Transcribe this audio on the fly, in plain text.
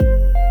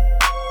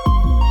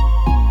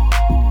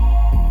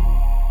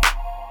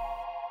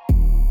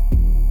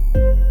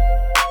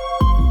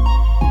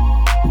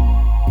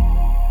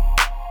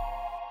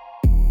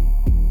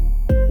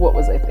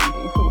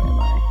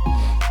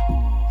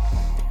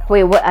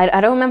Wait, what? I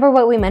don't remember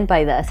what we meant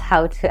by this.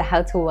 How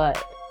to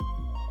what?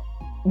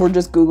 We're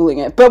just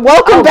Googling it. But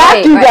welcome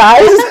back, you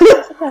guys!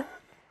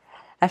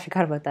 I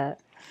forgot about that.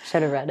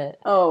 Should have read it.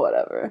 Oh,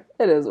 whatever.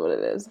 It is what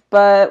it is.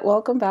 But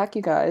welcome back,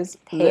 you guys.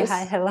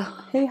 Hi, hello.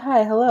 Hey,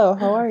 hi, hello.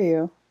 How are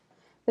you?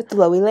 It's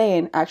Loey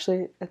Lane.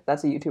 Actually,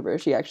 that's a YouTuber.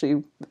 She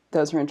actually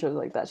does her intros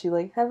like that. She's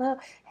like, hello.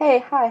 Hey,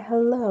 hi,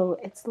 hello.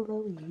 It's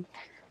Loey.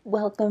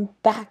 Welcome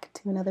back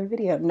to another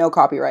video. No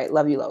copyright.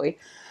 Love you, Loey.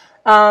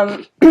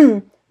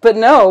 But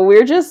no,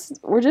 we're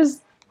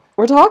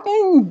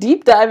talking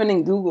deep diving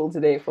in Google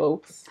today,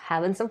 folks.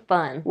 Having some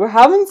fun. We're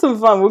having some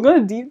fun. We're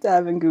going to deep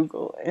dive in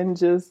Google and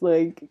just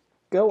like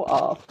go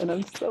off. And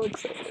I'm so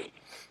excited.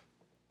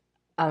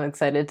 I'm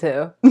excited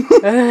too.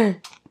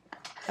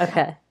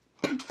 Okay.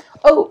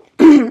 Oh,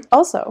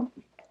 also,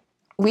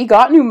 we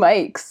got new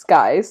mics,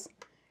 guys.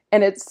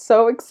 And it's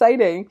so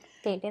exciting.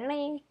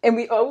 And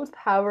we always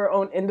have our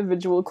own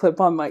individual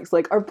clip-on mics.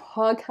 Like, our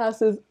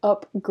podcast is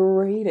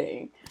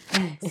upgrading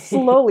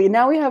slowly.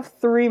 Now we have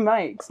 3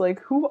 mics. Like,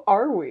 who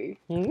are we?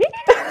 And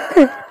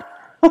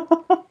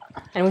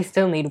we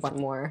still need one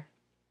more.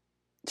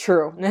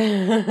 True.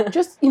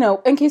 Just,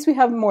 in case we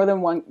have more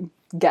than one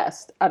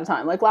guest at a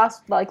time. Like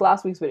last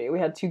week's video, we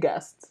had 2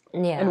 guests.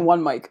 Yeah. And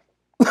 1 mic.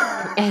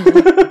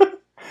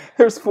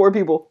 There's 4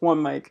 people,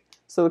 1 mic.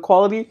 So the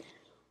quality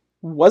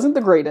wasn't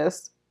the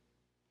greatest.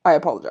 I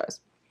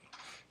apologize.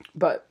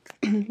 But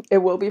it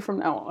will be from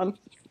now on.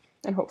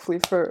 And hopefully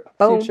for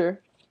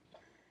future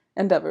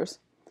endeavors.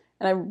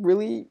 And I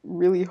really,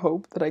 really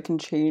hope that I can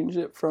change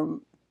it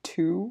from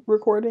 2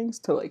 recordings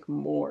to like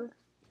more.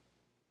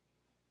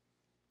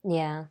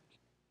 Yeah.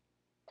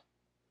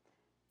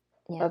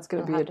 That's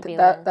gonna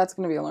that's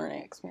gonna be a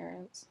learning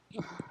experience.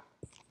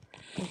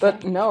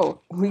 But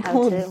no, we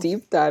gonna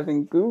deep dive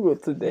in Google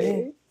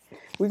today.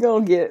 We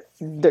gonna get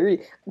dirty.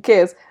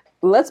 Okay,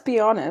 let's be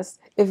honest.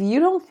 If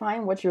you don't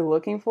find what you're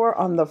looking for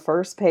on the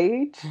first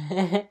page,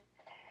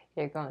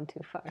 you're going too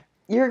far.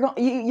 You're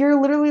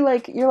literally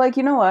like,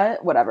 you know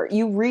what? Whatever.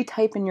 You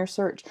retype in your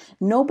search.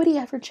 Nobody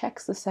ever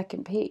checks the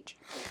second page.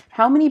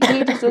 How many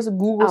pages does a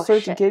Google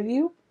search give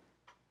you?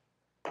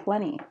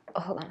 Plenty.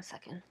 Oh, hold on a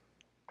second.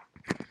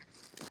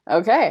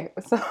 Okay.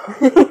 So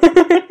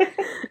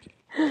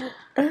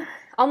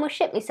almost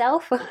shit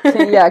myself.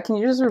 Can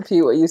you just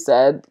repeat what you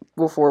said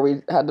before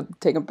we had to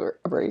take a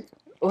break?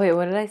 Wait,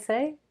 what did I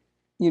say?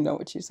 You know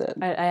what you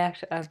said. I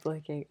was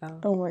blinking.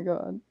 Oh my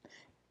god.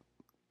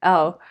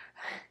 Oh.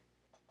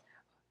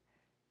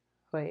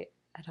 Wait,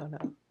 I don't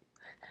know.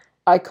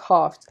 I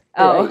coughed.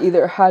 Oh. I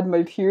either had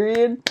my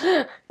period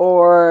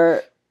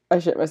or I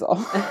shit myself.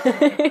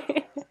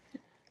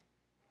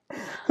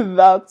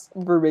 That's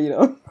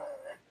verbatim.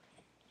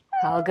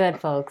 All good,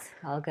 folks.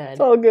 All good.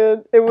 It's all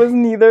good. It was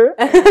neither.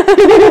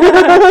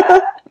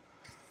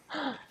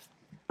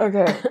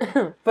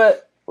 Okay.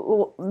 But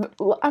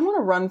I want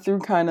to run through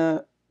kind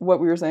of what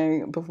we were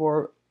saying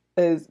before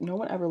is no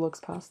one ever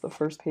looks past the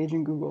first page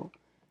in Google.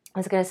 I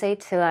was going to say,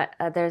 too,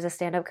 there's a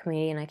stand-up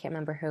comedian, I can't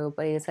remember who,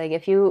 but he's like,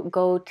 if you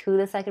go to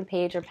the second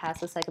page or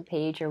past the second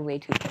page, you're way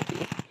too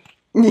picky.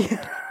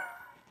 Yeah.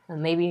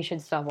 And maybe you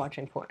should stop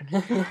watching porn.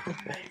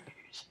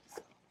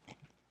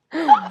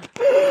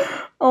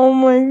 Oh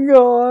my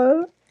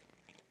god.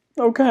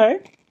 Okay.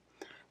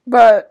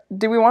 But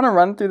do we want to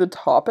run through the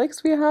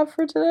topics we have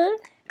for today?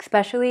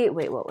 Especially,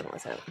 wait, what one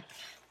was it?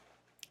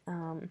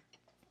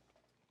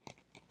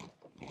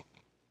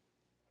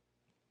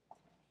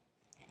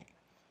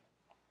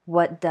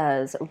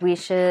 We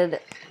should,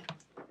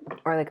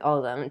 or like all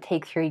of them,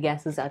 take 3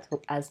 guesses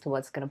as to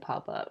what's going to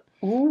pop up.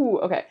 Ooh,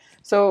 okay.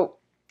 So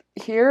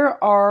here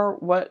are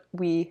what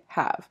we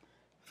have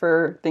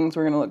for things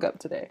we're going to look up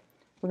today.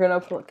 We're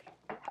going to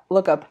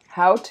look up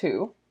how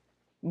to,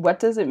 what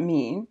does it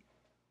mean,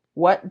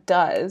 what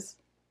does,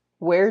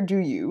 where do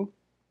you,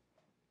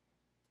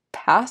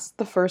 past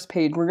the first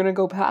page. We're going to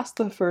go past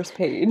the first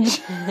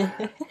page.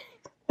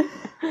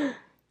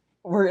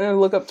 We're going to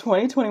look up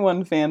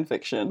 2021 fan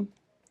fiction.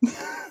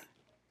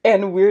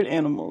 And weird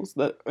animals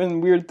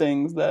and weird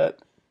things that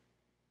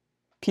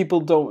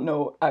people don't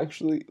know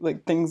actually,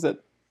 like things that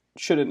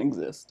shouldn't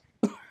exist.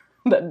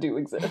 That do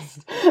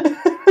exist.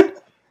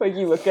 Like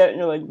you look at it and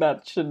you're like,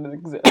 that shouldn't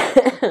exist.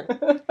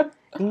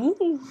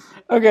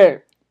 Okay.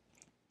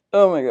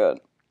 Oh my god.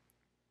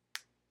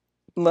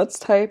 Let's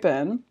type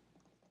in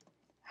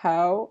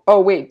how...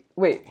 Oh, wait.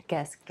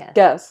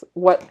 Guess.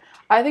 What?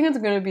 I think it's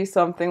going to be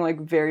something like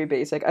very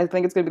basic. I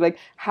think it's going to be like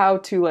how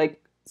to like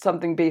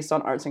something based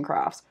on arts and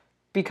crafts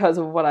because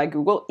of what I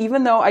Googled,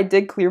 even though I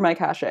did clear my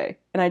cache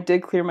and I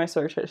did clear my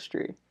search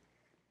history.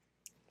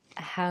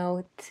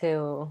 How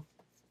to...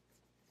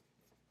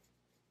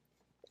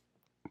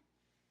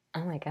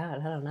 Oh my god,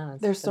 I don't know.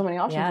 There's so many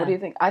options. Yeah. What do you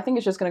think? I think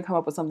it's just going to come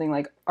up with something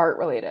like art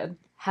related.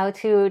 How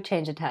to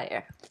change a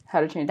tire.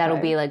 That'll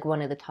be like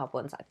one of the top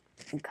ones that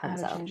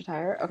comes out. How to change a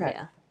tire? Okay.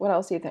 Yeah. What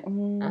else do you think?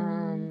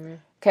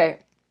 Okay,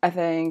 I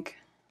think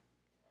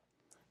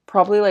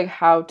probably like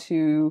how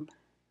to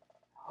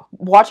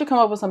watch it come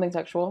up with something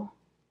sexual.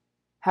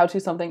 How to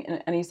something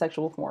in any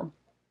sexual form.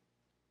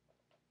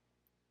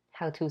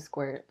 How to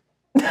squirt.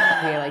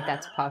 Yeah, like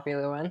that's a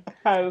popular one.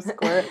 How to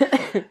squirt.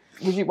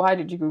 Why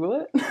did you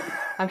Google it?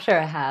 I'm sure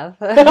I have.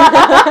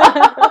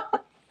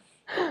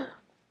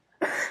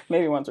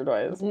 Maybe once or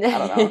twice. I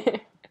don't know.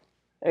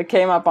 It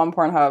came up on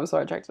Pornhub, so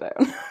I checked it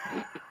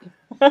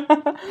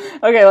out.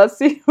 Okay, let's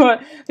see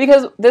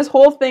because this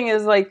whole thing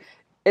is like,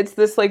 it's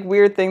this like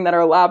weird thing that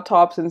our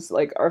laptops and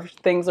like our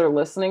things are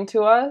listening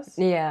to us.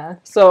 Yeah.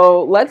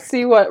 So let's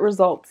see what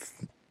results.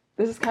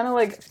 This is kind of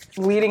like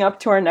leading up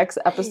to our next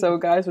episode,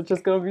 guys, which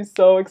is going to be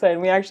so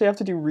exciting. We actually have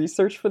to do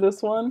research for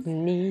this one.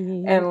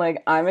 And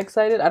like, I'm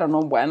excited. I don't know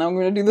when I'm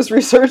going to do this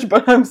research,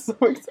 but I'm so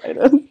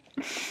excited.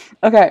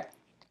 Okay.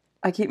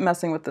 I keep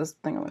messing with this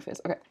thing on my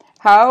face. Okay.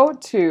 How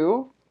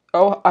to...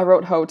 Oh, I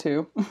wrote how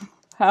to.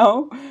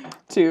 How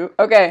to...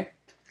 Okay.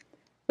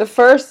 The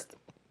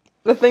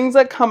things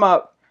that come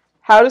up.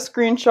 How to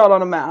screenshot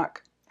on a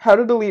Mac. How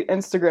to delete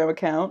Instagram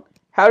account.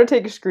 How to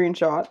take a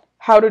screenshot.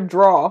 How to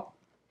draw.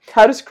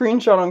 How to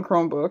screenshot on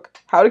Chromebook.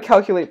 How to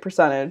calculate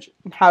percentage.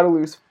 And how to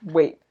lose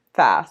weight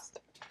fast.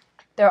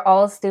 They're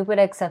all stupid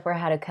except for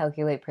how to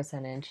calculate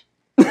percentage.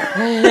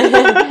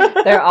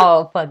 They're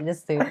all fucking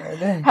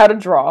stupid. How to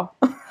draw.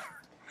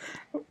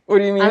 What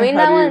do you mean? I mean,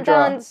 how do you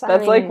draw?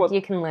 That's like what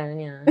you can learn.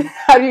 Yeah.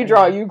 How do you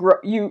draw?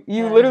 You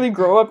literally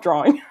grow up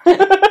drawing. You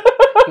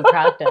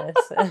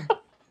practice.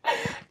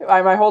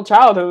 My whole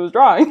childhood was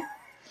drawing.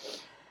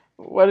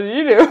 What did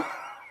you do?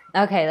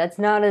 Okay, that's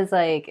not as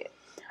like...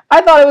 I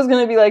thought it was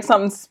going to be like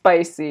something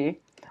spicy.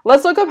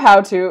 Let's look up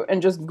how to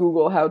and just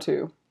Google how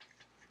to.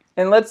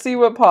 And let's see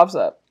what pops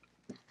up.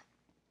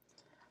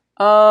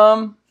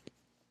 How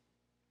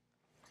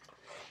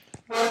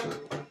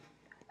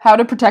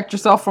to protect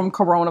yourself from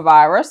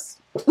coronavirus.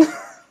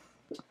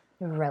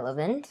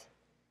 Relevant.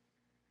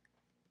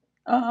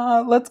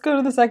 Let's go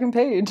to the second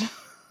page.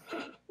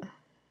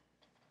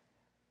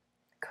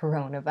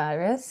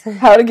 Coronavirus.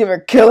 How to give a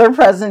killer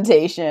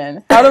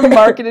presentation. How to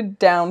market a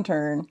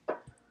downturn.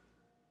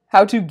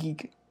 How to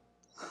geek.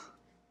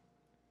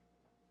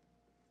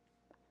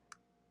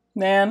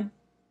 Man,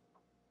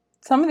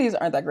 some of these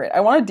aren't that great.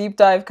 I want to deep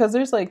dive because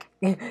there's like...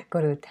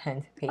 Go to the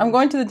 10th page. I'm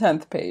going to the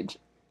 10th page.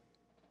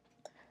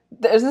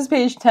 There's this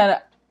page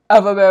 10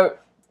 of about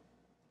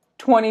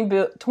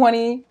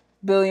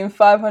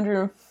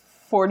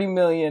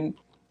 20,540,000,000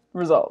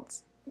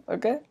 results.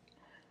 Okay?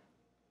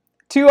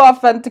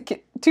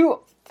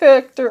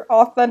 Two-factor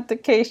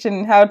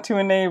authentication, how to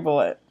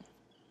enable it.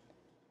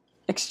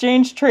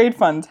 Exchange trade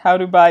funds, how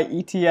to buy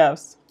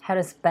ETFs. How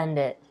to spend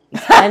it.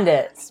 Spend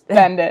it.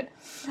 Spend it.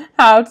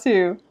 How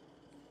to...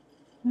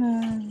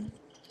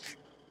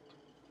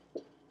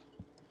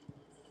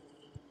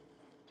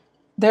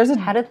 There's a...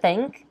 How to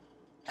think?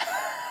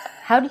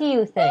 How do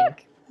you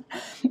think?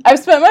 I've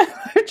spent my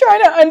life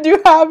trying to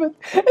undo habits,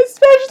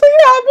 especially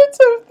habits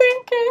of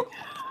thinking.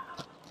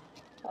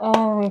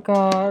 Oh my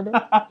god.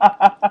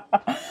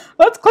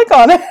 Let's click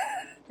on it.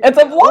 It's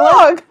a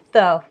vlog.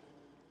 So,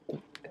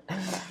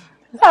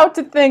 how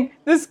to think,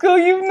 the skill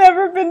you've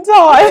never been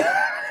taught.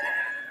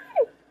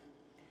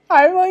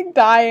 I'm like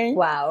dying.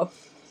 wow.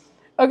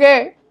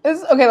 Okay,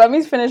 let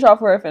me finish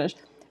off where I finished.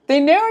 They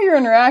narrow your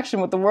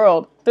interaction with the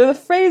world. They're the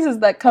phrases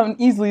that come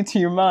easily to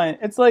your mind.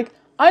 It's like,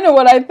 I know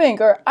what I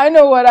think, or I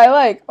know what I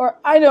like, or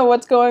I know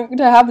what's going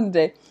to happen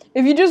today.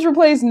 If you just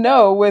replace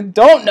know with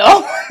don't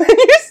know, then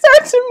you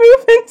start to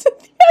move into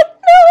the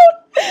unknown.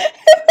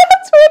 And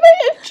that's where the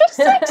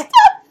interesting stuff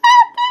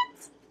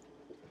happens.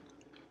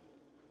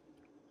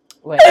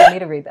 Wait, I need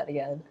to read that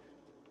again.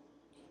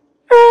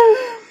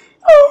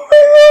 Oh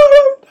my god,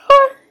 I'm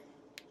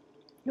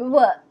dying.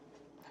 What?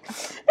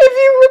 If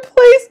you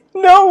replace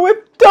know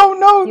with don't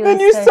know, then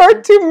you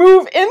start to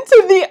move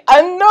into the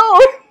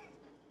unknown.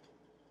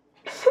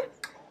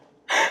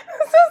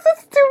 This is the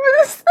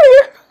stupidest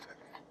thing.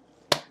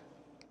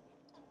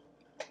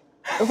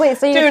 Wait,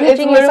 so you're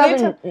teaching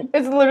yourself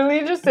it's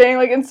literally just saying,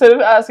 like,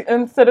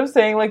 instead of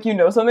saying, like, you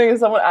know something, and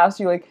someone asks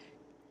you, like,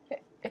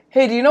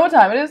 hey, do you know what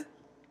time it is?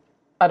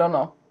 I don't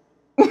know.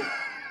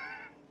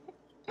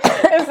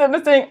 Instead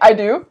of saying, I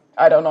do,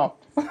 I don't know.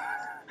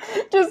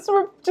 Just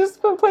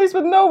replace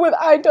with no with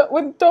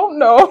don't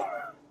know.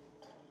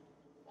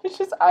 It's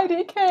just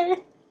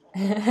IDK.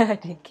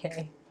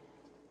 IDK.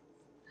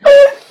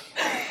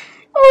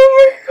 Oh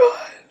my god.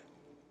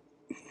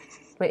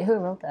 Wait, who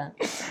wrote that?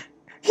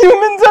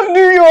 Humans of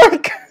New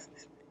York.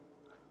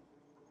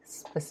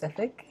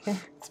 Specific?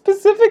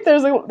 Specific,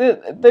 there's like,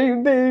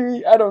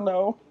 they I don't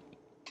know.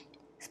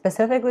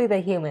 Specifically the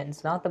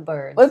humans, not the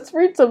birds. Let's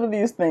read some of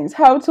these things.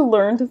 How to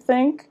learn to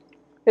think.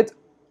 It's...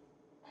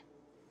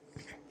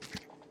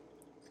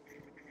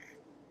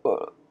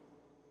 Oh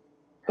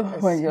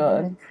my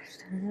god.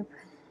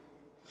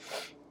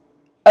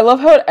 I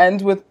love how it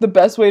ends with the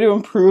best way to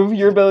improve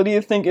your ability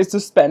to think is to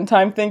spend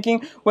time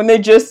thinking, when they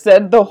just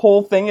said the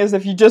whole thing is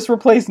if you just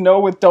replace know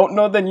with don't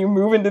know, then you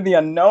move into the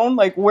unknown.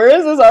 Like, where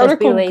is this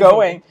article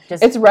going?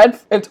 It's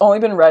only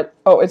been read.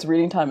 Oh, its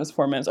reading time is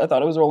 4 minutes. I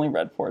thought it was only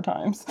read 4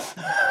 times.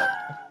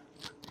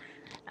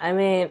 I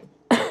mean...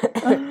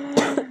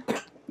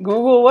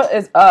 Google, what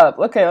is up?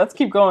 Okay, let's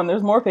keep going.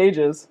 There's more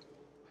pages.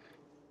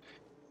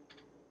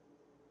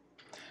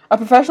 A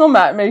professional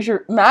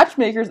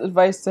matchmaker's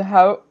advice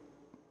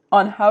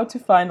on how to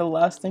find a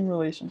lasting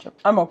relationship.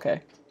 I'm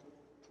okay.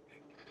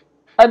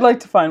 I'd like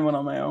to find one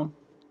on my own.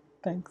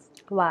 Thanks.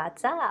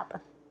 What's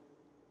up?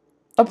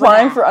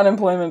 Applying for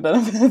unemployment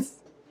benefits.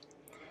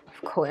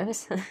 Of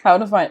course. How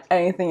to find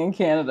anything in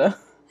Canada.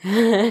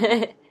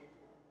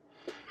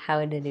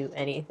 How to do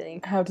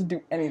anything. How to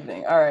do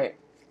anything. All right.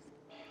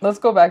 Let's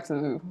go back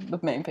to the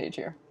main page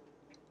here.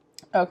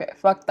 Okay,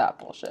 fuck that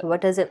bullshit.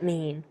 What does it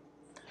mean?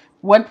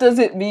 What does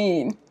it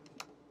mean?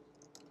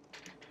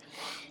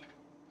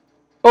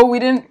 Oh, we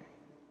didn't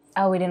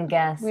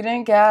guess. We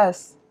didn't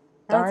guess.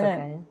 That's Darn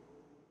okay. it.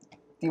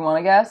 Do you want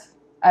to guess?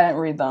 I didn't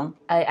read them.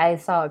 I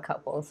saw a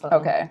couple, so.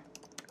 Okay.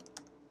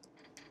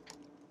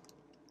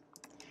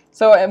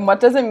 So, and what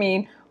does it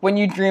mean when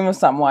you dream of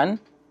someone?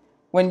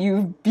 When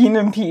you've been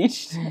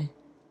impeached?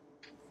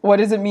 What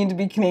does it mean to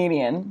be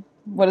Canadian?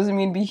 What does it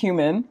mean to be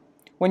human?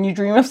 When you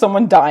dream of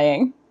someone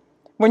dying?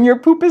 When your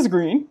poop is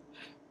green?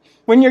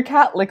 When your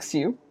cat licks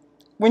you?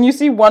 When you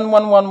see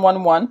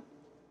 11111?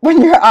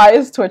 When your eye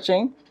is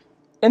twitching?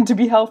 And to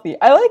be healthy.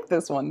 I like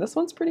this one. This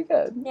one's pretty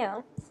good.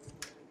 Yeah.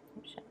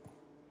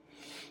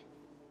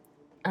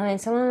 I mean,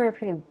 some of them are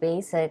pretty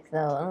basic,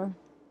 though.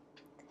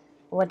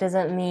 What does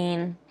it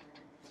mean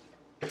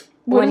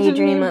when you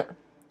dream of...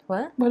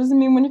 What? What does it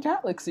mean when your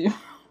cat licks you?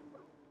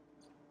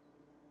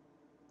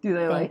 Do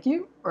they like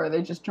you? Or are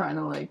they just trying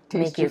to, like,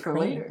 taste you for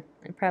later?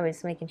 They're probably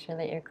just making sure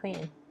that you're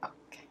clean.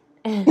 Okay.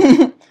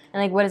 And,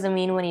 like, what does it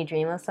mean when you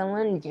dream of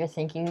someone? You're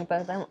thinking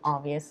about them,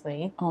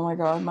 obviously. Oh my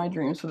god, my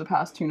dreams for the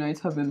past 2 nights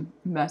have been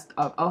messed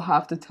up. I'll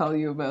have to tell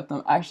you about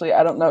them. Actually,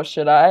 I don't know.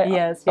 Should I?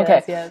 Yes.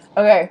 Okay.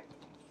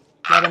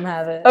 Let him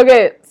have it.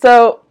 Okay,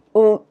 so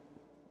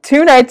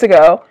 2 nights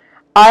ago,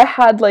 I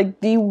had,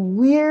 like, the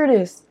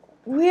weirdest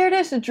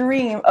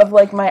dream of,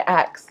 like, my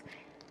ex.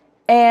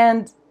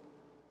 And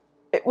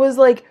it was,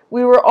 like,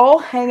 we were all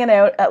hanging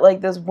out at,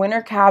 like, this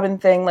winter cabin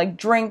thing, like,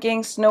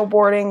 drinking,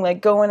 snowboarding,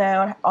 like, going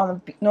out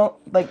on the,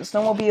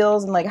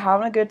 snowmobiles and, like,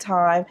 having a good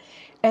time.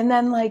 And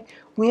then, like,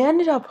 we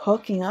ended up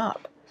hooking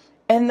up.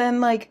 And then,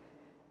 like,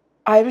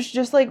 I was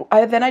just, like,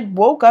 I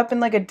woke up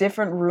in, like, a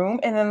different room,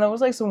 and then there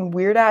was, like, some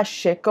weird-ass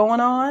shit going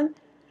on.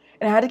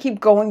 And I had to keep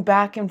going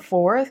back and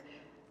forth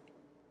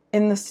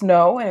in the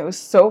snow, and it was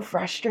so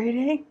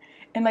frustrating.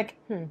 And, like,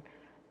 and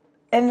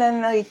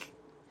then, like...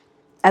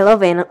 I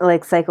love,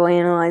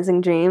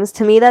 psychoanalyzing dreams.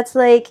 To me, that's,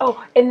 like...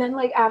 Oh, and then,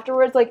 like,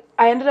 afterwards, like,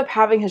 I ended up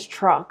having his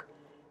truck.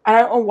 I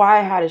don't know why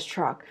I had his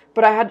truck.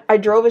 But I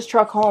drove his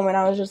truck home, and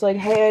I was just like,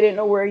 hey, I didn't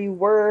know where you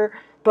were,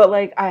 but,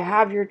 like, I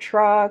have your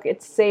truck.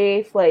 It's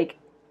safe. Like,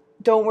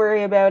 don't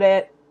worry about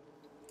it.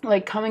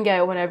 Like, come and get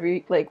it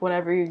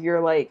whenever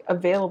you're, like,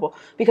 available.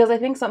 Because I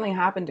think something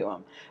happened to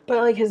him. But,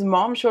 like, his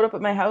mom showed up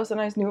at my house,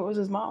 and I just knew it was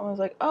his mom. I was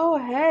like, oh,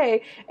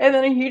 hey. And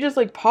then he just,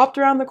 like, popped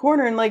around the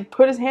corner and, like,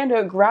 put his hand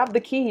out, grabbed the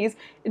keys,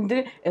 and did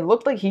it. It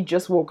looked like he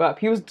just woke up.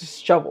 He was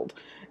disheveled.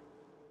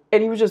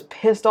 And he was just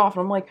pissed off.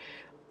 And I'm like,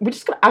 we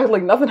just gonna act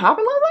like nothing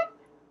happened last night?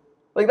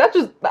 Like,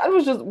 that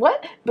was just,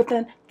 what? But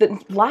then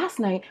last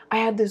night, I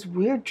had this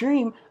weird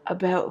dream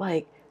about,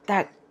 like,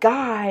 that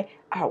guy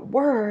at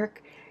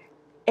work.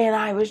 And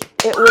it was,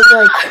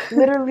 like,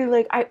 literally,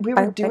 like, we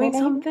were doing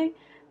something.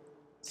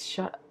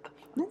 Shut up.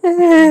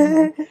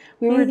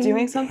 We were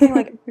doing something,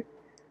 like,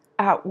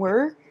 at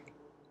work.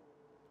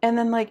 And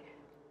then, like,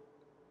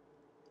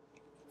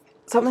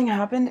 something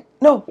happened.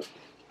 No.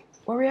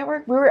 Were we at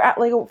work? We were at,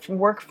 like, a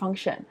work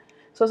function.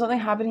 So something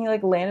happened. He,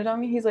 like, landed on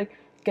me. He's like,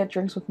 get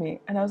drinks with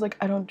me. And I was like,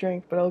 I don't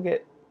drink, but I'll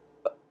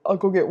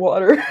go get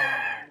water.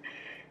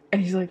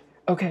 And he's like,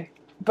 okay.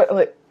 But,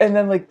 like, and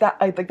then, like, that,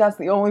 I think that's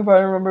the only part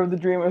I remember of the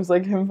dream. It was,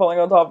 like, him falling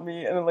on top of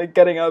me and then, like,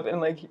 getting up and,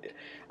 like,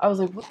 I was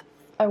like, what?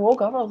 I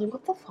woke up and I was like,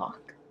 what the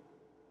fuck?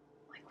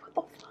 Like, what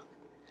the fuck?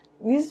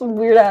 These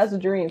weird-ass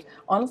dreams.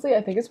 Honestly,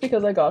 I think it's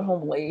because I got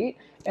home late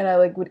and I,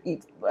 like,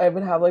 I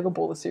would have, like, a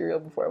bowl of cereal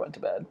before I went to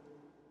bed.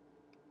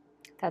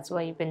 That's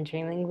why you've been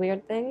dreaming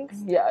weird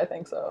things? Yeah, I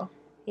think so.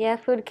 Yeah,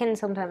 food can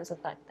sometimes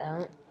affect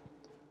that.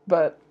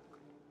 But,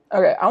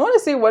 okay, I want to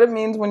see what it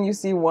means when you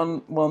see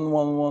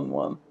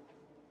 11111.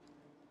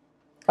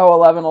 Oh,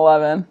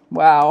 1111.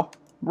 Wow.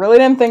 Really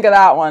didn't think of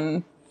that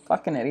one.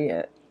 Fucking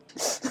idiot.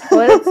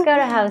 Well, it's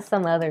gotta have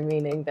some other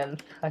meaning than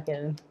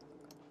fucking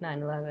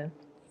 9/11.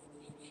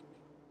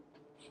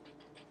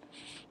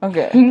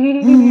 Okay.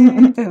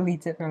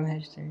 Deletes it from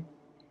history.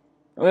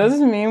 What does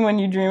it mean when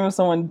you dream of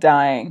someone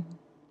dying?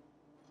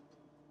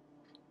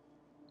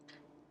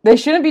 They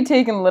shouldn't be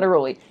taken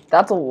literally.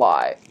 That's a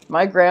lie.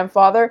 My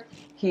grandfather,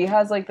 he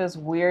has, like, this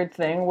weird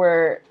thing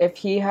where if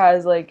he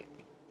has, like,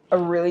 a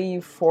really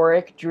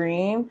euphoric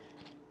dream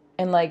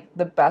and, like,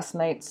 the best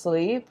night's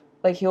sleep,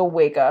 like, he'll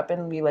wake up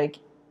and be, like,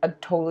 a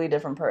totally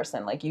different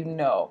person, like, you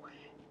know.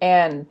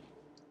 And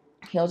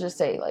he'll just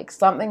say, like,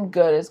 something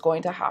good is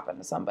going to happen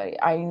to somebody.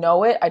 I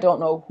know it. I don't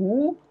know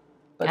who,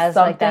 But As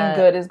something like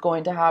good is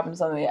going to happen.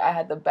 Something. I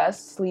had the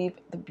best sleep,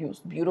 the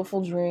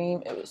beautiful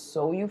dream. It was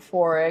so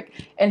euphoric.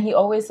 And he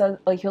always says,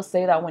 like, he'll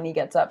say that when he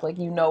gets up. Like,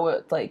 you know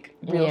it's, like,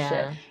 real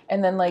shit.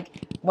 And then, like,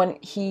 when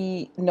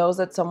he knows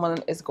that someone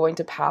is going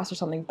to pass or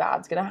something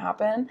bad's going to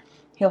happen,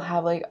 he'll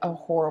have, like, a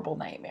horrible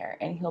nightmare.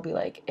 And he'll be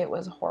like, it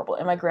was horrible.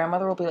 And my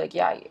grandmother will be like,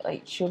 yeah,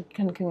 like, she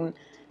can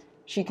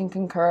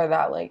concur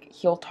that, like,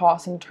 he'll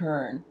toss and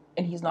turn.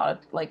 And he's not,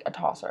 a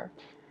tosser.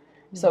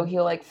 So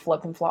he'll, like,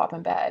 flip and flop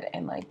in bed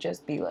and, like,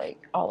 just be,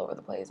 like, all over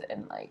the place.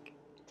 And, like,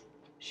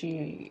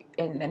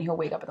 and then he'll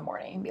wake up in the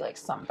morning and be like,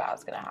 something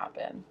bad's gonna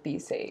happen. Be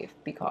safe.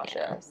 Be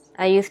cautious.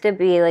 Yeah. I used to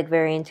be, like,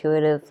 very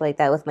intuitive like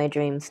that with my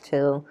dreams,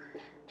 too.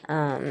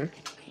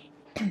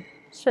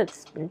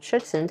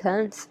 Shit's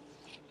intense.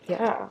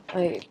 Yeah.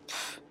 Like,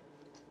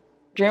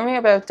 dreaming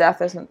about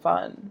death isn't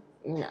fun.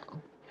 No.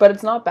 But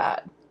it's not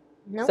bad.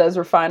 Nope. Says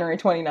Refinery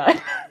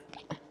 29.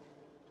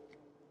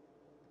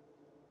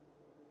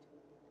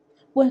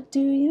 What do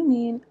you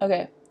mean?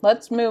 Okay,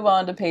 let's move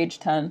on to page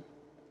 10.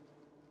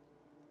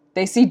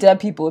 They see dead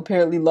people.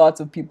 Apparently lots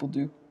of people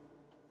do.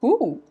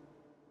 Ooh.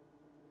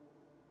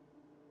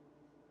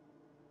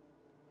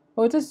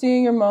 What does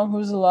seeing your mom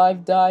who's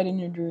alive died in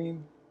your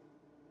dream?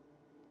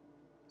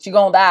 She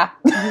gonna die.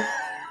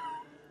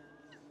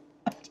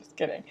 I'm just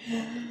kidding.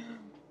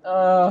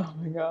 Oh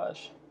my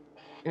gosh.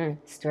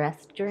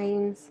 Stress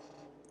dreams.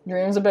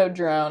 Dreams about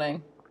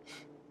drowning.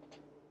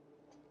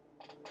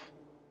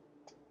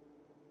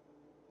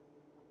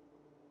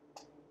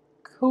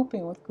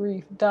 Coping with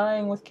grief.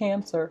 Dying with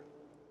cancer.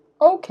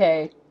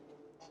 Okay.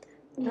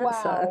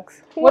 That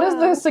sucks. What does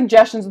the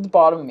suggestions at the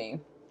bottom mean?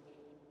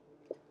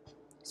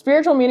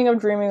 Spiritual meaning of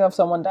dreaming of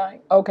someone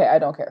dying. Okay, I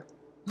don't care.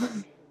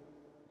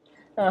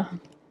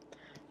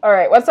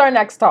 Alright, what's our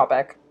next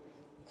topic?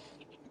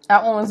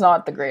 That one was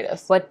not the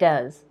greatest. What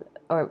does?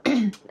 Or,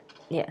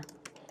 yeah.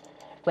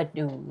 What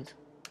does?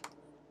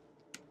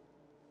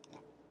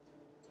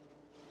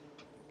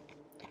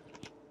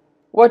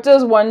 What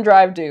does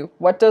OneDrive do?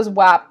 What does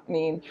WAP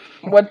mean?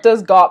 What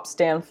does GOP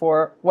stand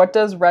for? What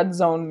does red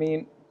zone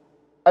mean?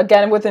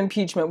 Again, with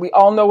impeachment. We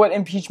all know what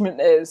impeachment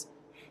is.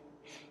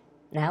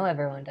 Now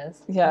everyone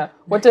does. Yeah.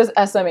 What does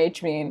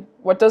SMH mean?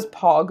 What does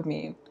POG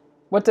mean?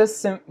 What does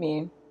simp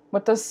mean?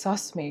 What does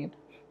sus mean?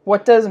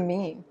 What does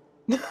mean?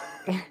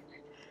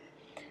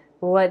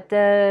 What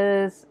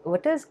does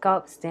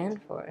GOP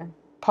stand for?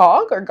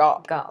 POG or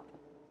GOP? GOP.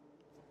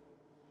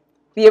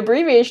 The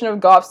abbreviation of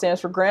GOP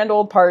stands for Grand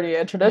Old Party,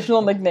 a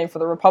traditional nickname for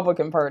the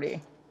Republican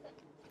Party.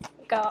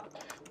 GOP.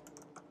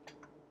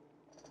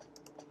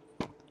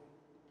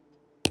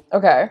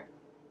 Okay. I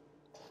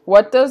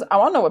want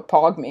to know what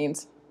POG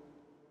means.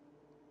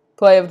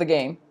 Play of the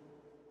game.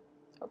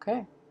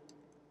 Okay.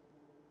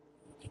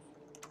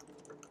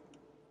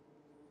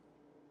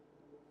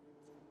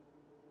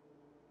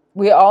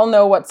 We all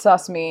know what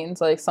sus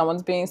means, like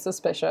someone's being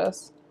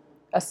suspicious.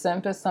 A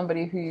simp is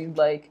somebody who you'd,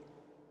 like,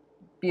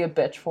 be a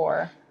bitch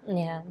for.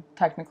 Yeah.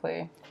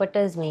 Technically. What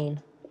does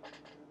mean?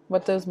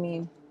 What does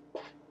mean?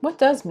 What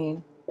does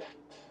mean?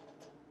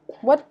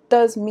 What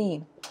does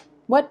mean?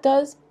 What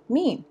does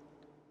mean?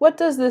 What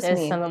does this There's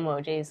mean? some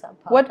emojis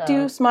that pop What up.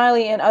 do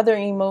smiley and other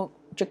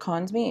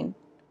emojicons mean?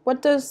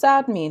 What does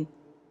sad mean?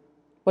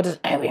 What does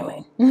angry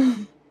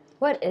mean?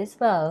 What is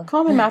love?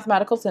 Common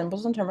mathematical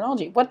symbols and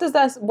terminology. What does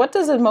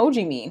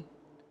emoji mean?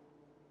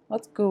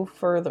 Let's go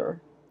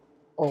further.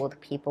 Old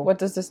people. What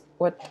does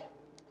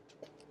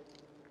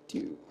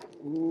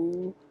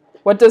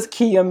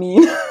Kia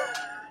mean?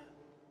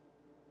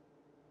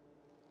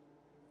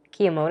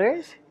 Kia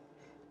Motors?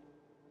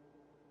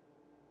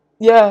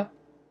 Yeah.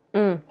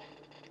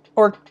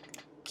 Or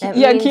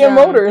Kia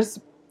Motors.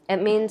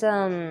 It means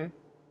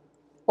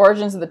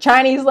origins of the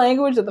Chinese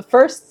language of the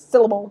first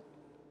syllable.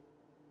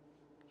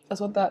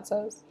 That's what that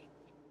says.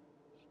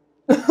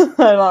 I'm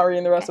not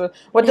reading the rest of it.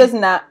 What does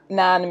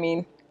nan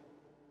mean?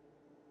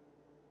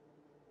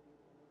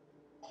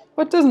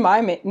 What does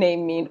my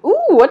name mean?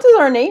 Ooh, what does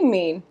our name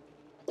mean?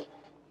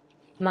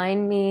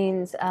 Mine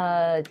means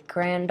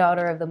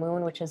granddaughter of the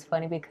moon, which is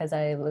funny because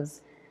I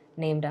was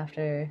named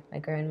after my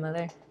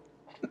grandmother.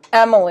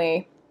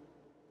 Emily.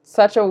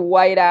 Such a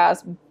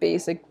white-ass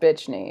basic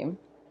bitch name.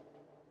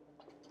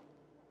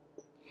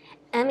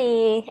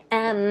 Emmy.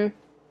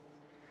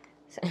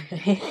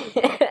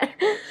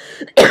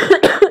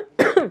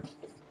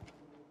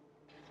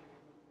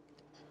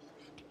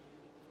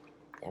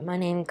 My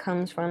name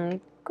comes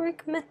from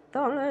Greek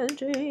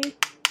mythology.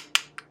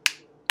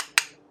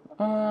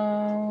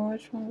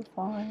 Which one of the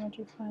following would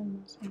you find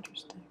most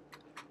interesting?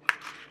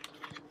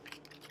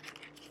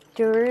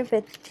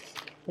 Derivative.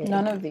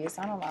 None of these.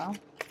 I don't know.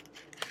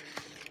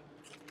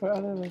 What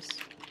other was?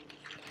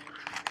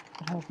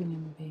 I'd help you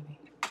name a baby.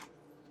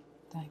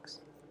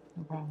 Thanks.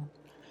 No problem.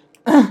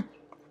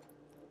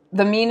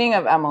 The meaning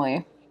of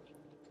Emily.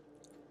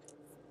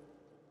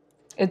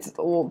 It's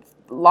a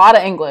lot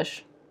of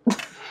English.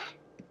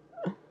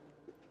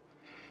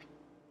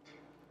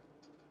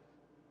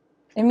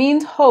 It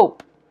means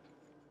hope.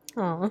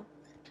 Aww.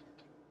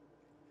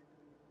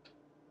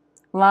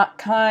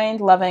 Kind,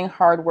 loving,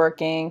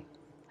 hardworking,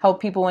 help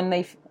people when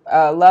they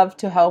love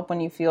to help when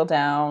you feel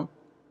down,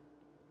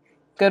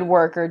 good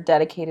worker,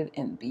 dedicated,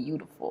 and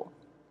beautiful.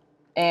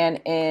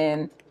 And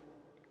in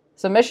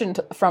submission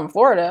from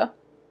Florida,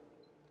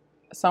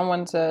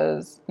 someone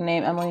says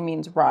name Emily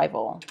means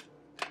rival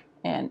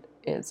and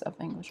is of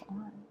English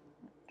origin.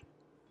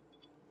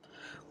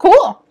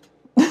 Cool.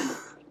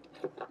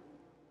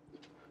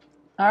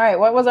 All right,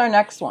 what was our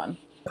next one?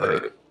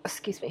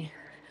 Excuse me.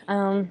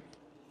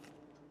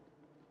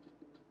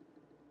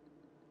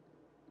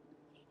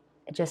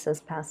 It just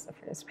says past the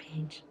first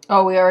page.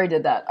 Oh, we already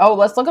did that. Oh,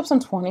 let's look up some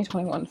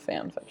 2021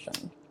 fan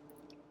fiction.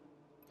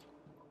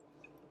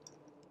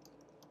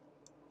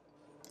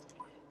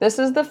 This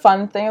is the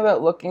fun thing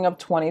about looking up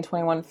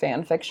 2021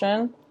 fan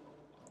fiction,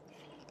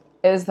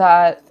 is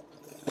that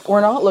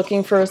we're not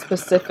looking for a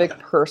specific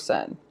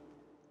person.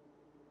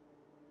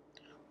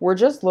 We're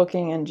just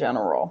looking in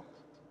general.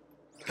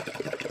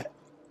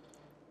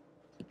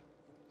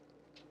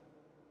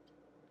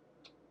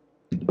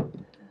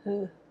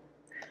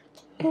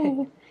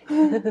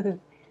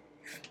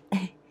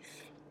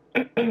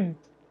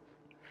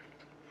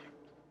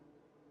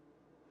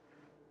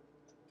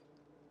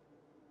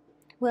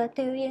 What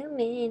do you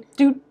mean?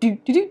 Do.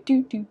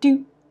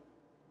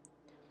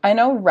 I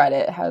know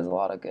Reddit has a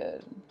lot of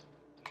good.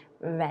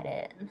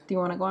 Reddit. Do you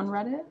want to go on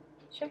Reddit?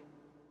 Sure.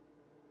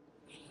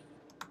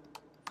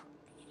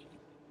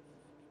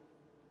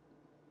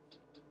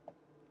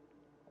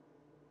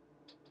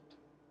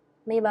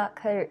 Maybach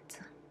Kurt.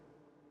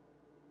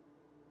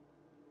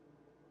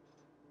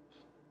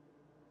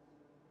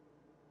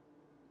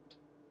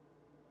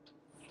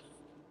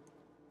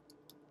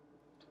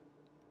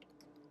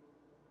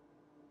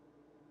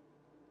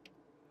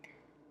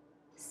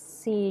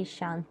 Sea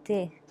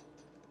Shanti.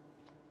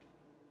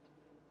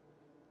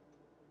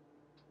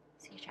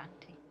 Sea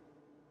Shanti.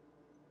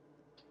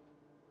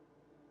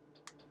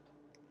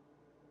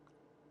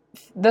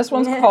 This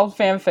one's called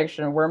fan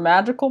fiction, where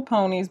magical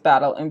ponies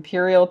battle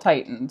imperial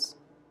titans.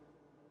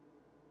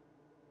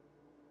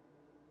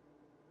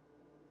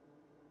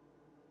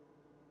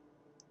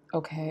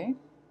 Okay.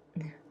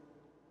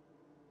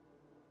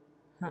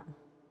 Huh.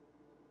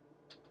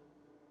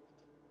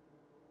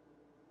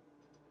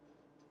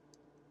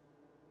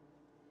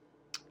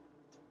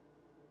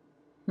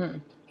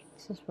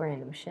 It's just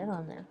random shit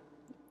on there.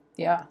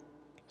 Yeah.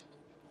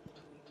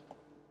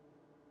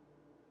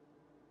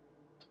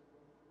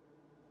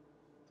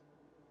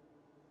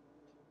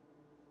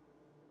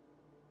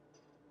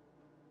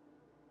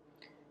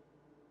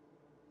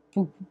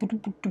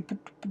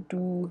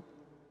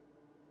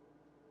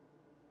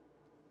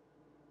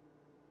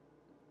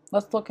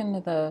 Let's look into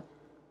the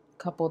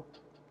couple.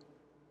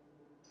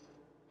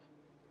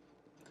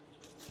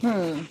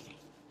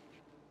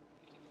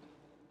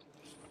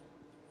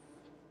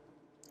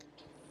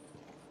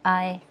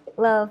 I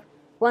love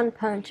One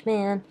Punch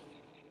Man.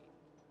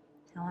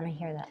 I want to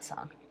hear that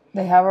song.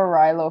 They have a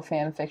Rilo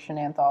fan fiction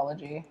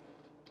anthology.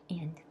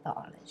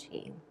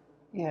 Anthology.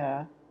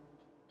 Yeah.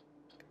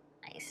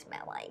 I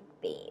smell like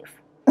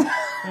beef.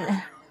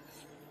 I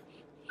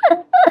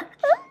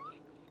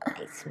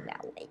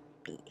smell like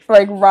beef.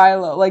 Like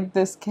Rilo, like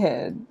this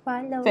kid.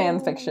 Rilo. Fan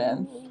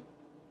fiction.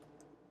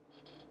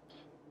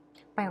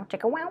 Wow,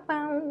 chicka wow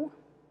wow.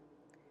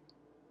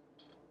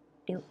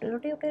 Do do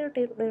do do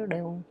do do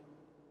do.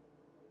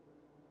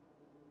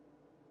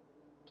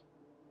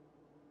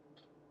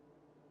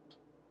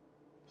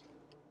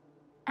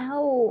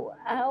 Ow,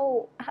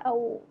 ow,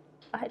 ow.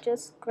 I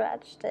just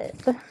scratched it.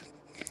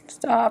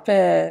 Stop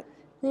it.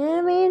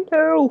 Yeah, me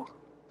too.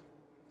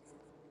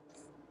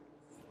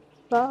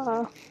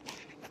 Ah.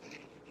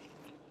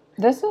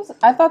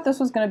 I thought this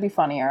was going to be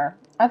funnier.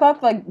 I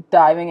thought, like,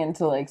 diving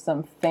into, like,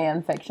 some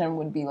fan fiction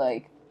would be,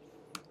 like...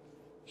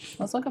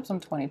 Let's look up some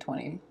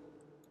 2020.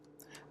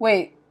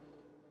 Wait.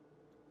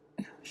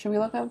 Should we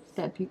look up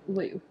dead people?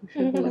 Wait,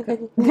 should we look up...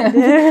 What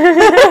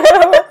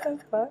the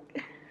fuck?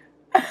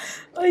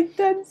 Like,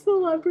 dead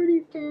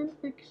celebrity fan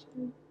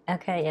fiction.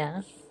 Okay,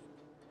 yeah.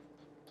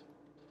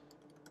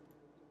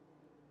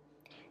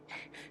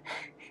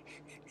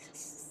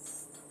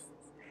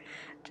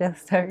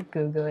 Just start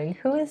Googling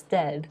who is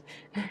dead.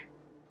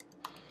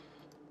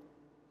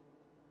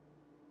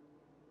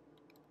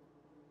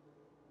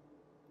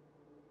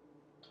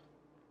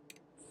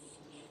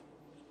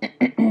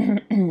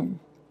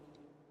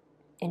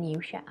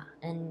 Anusha.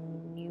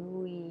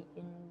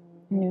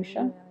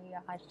 Nusha?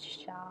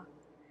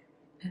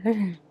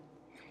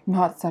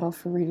 Not settled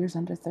for readers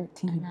under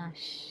 13.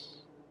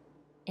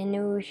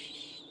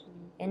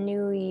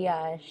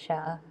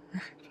 Inuyasha.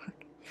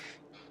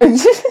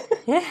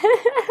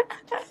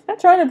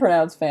 Trying to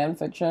pronounce fan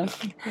fiction.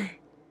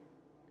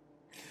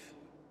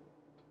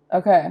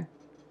 Okay.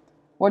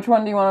 Which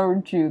one do you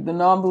want to read? The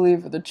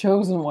Non-Believer, The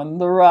Chosen One,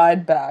 The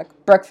Ride Back,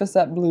 Breakfast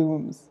at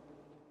Bloom's.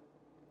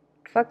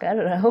 Fuck, I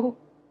don't know.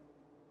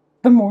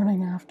 The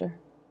Morning After.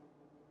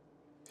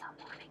 The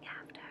Morning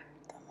After.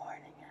 The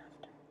Morning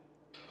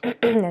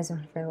After. There's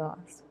one for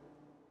Lost.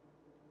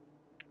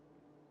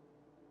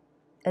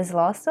 Is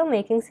Law still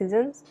making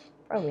seasons?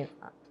 Probably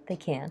not. They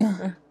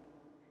can.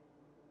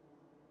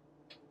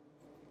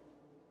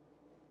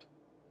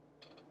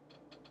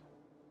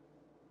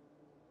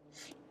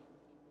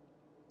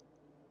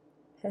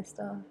 Pissed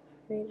off.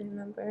 Region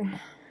number.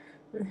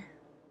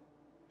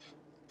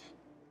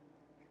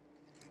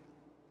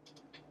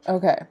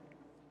 Okay.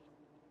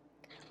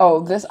 Oh,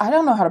 this, I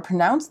don't know how to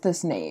pronounce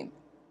this name.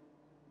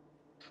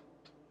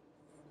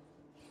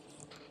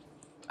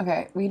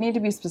 Okay, we need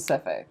to be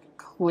specific,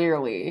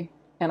 clearly,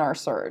 in our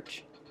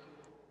search.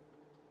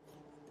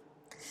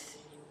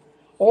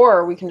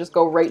 Or we can just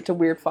go right to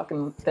weird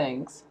fucking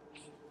things.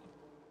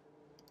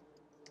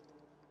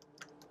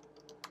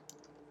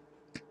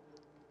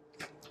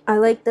 I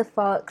like the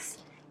fox,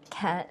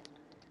 cat,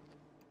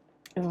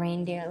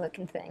 reindeer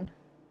looking thing.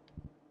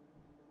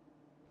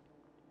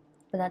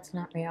 But that's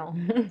not real.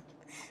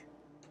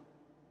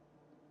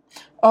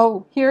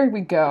 Oh, here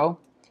we go.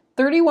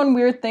 31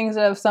 weird things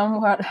that have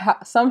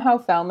somehow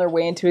found their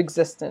way into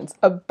existence.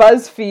 A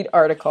BuzzFeed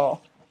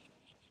article.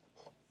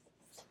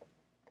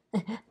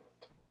 It's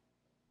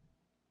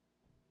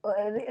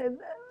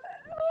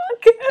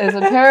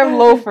a pair of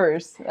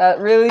loafers that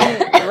really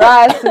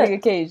rise to the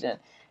occasion.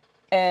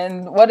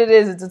 And what it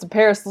is, it's a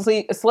pair of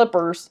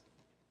slippers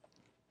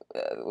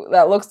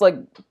that looks like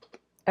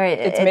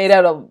it's made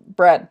out of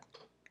bread.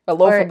 A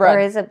loaf of bread. Or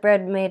is it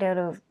bread made out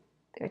of...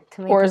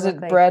 Or is it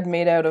bread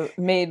made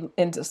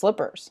into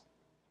slippers?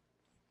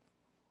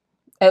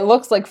 It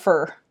looks like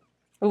fur.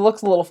 It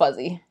looks a little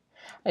fuzzy.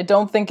 I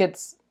don't think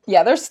it's...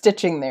 Yeah, there's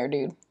stitching there,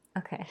 dude.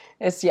 Okay.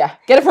 Get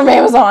it from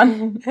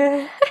Amazon.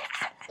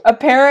 A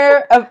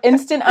pair of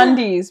instant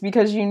undies,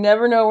 because you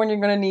never know when you're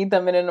going to need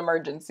them in an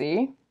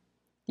emergency.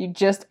 You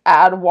just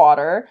add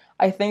water.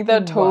 I think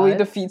that totally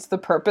defeats the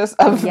purpose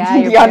of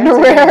the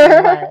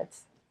underwear.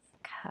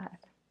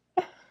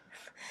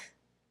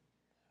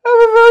 A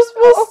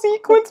reversible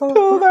sequence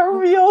pill that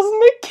reveals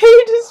Nick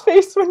Cage's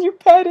face when you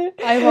pet it.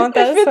 I want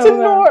that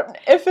so bad.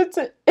 If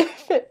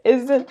it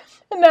isn't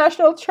a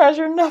national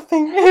treasure,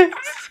 nothing is.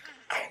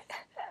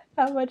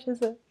 How much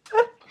is it?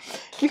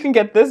 You can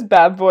get this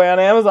bad boy on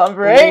Amazon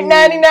for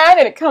 $8.99,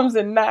 and it comes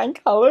in 9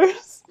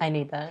 colors. I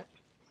need that.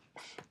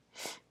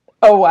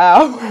 Oh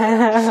wow!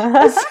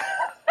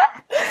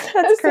 That's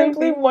a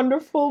simply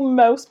wonderful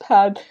mouse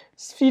pad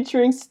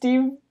featuring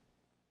Steve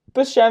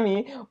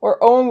Buscemi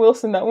or Owen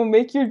Wilson that will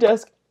make your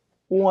desk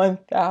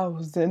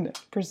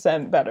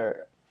 1,000%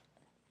 better.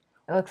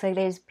 It looks like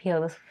they just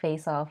peel his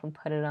face off and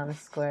put it on a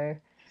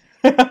square.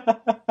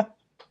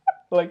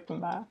 Like the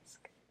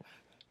mask.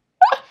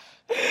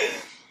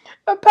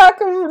 A pack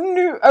of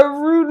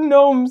rude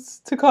gnomes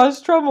to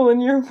cause trouble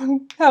in your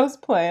house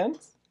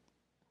plants.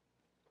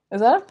 Is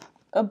that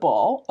a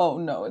ball? Oh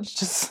no, it's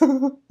just...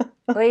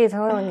 Wait, he's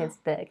holding his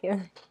dick.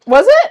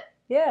 Was it?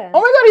 Yeah.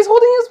 Oh my god, he's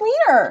holding his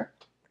wiener.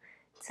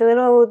 It's a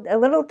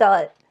little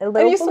dot.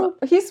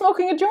 He's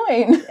smoking a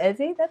joint. Is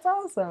he? That's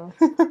awesome.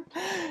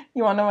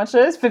 You want to know how much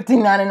it is?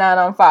 $15.99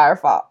 on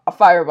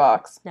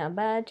Firebox. Not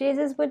bad.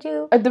 Jesus, would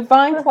you? A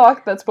divine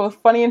clock that's both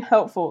funny and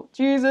helpful.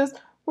 Jesus,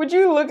 would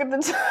you look at the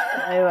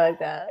time? I like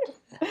that.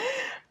 Oh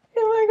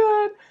my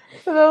god.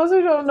 For those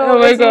who don't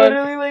know, it's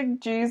literally like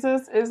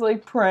Jesus is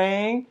like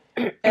praying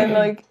and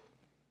like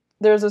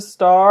there's a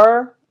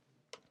star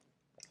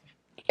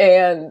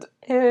and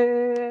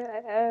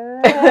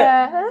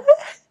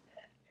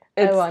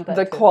it's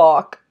the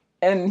clock,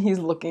 and he's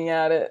looking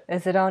at it.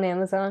 Is it on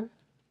Amazon?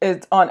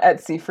 It's on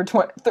Etsy for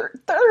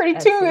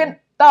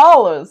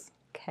 $32.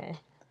 Okay.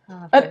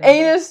 An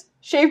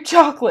anus-shaped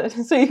chocolate,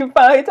 so you can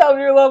finally tell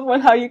your loved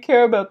one how you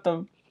care about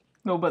them.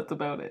 No buts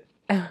about it.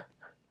 I've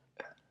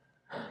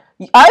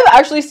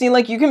actually seen,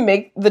 like, you can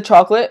make the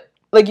chocolate,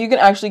 like, you can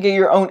actually get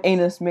your own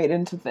anus made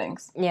into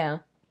things. Yeah.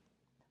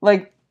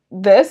 Like,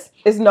 this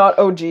is not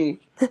OG.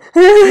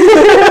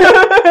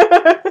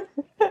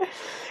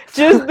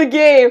 Just the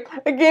game.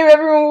 A game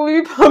everyone will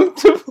be pumped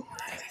to play.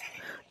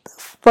 The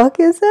fuck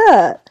is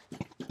that?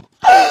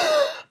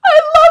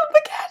 I love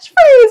the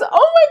catchphrase.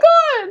 Oh my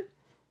god.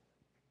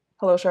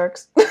 Hello,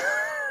 sharks.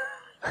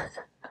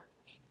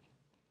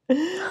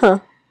 Huh.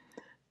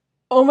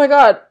 Oh my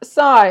god.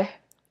 Sigh.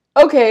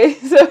 Okay,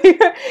 so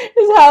here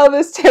is how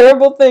this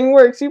terrible thing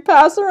works. You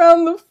pass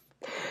around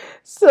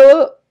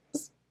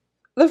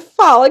the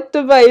phallic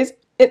device,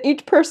 and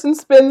each person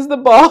spins the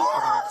balls.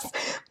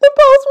 The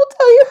balls will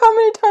tell you how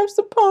many times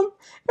to pump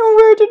and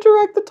where to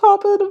direct the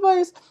top of the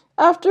device.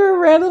 After a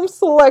random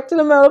selected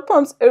amount of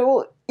pumps, it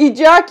will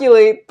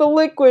ejaculate the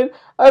liquid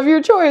of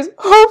your choice,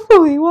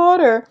 hopefully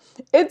water.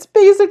 It's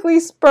basically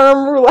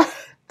sperm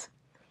roulette.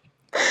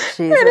 Jesus.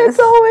 And it's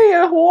only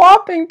a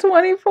whopping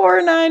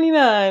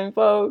 $24.99,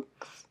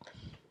 folks.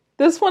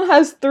 This one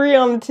has 3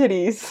 on the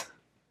titties.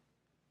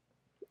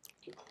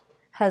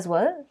 Has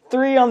what?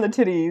 3 on the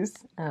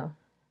titties. Oh.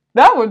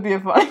 That would be a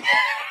fun game.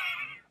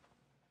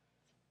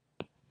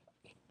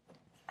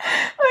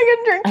 Like a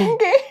drinking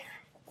game.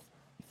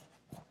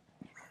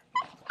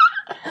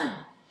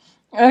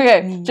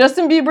 Okay,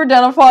 Justin Bieber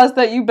dental floss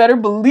that you better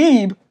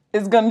believe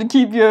is going to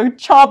keep your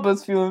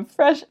choppers feeling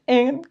fresh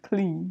and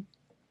clean.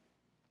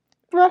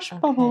 Brush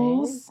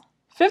bubbles.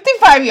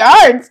 55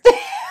 yards!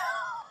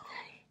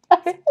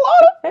 That's a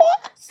lot of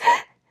floss!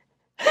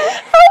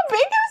 How big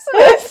is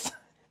this?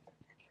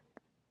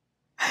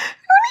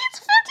 Who needs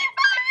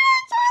 55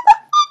 yards worth of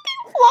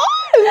fucking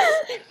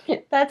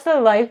floss? That's a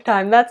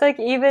lifetime. That's like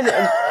even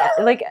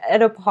like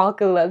an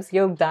apocalypse,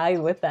 you'll die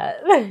with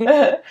that.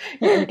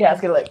 Your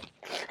casket like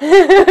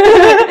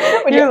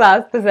your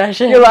last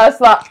possession. Your last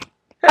slot.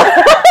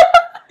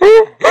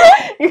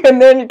 You come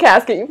there in your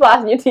casket, you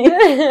floss in your teeth.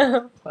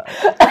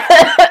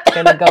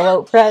 Gonna go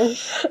out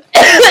fresh.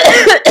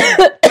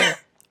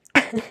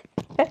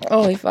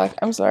 Holy fuck.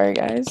 I'm sorry,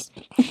 guys.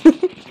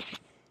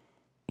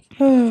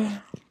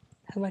 How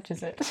much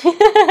is it?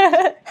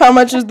 How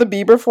much is the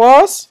Bieber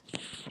floss?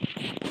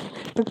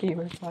 The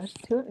Bieber floss.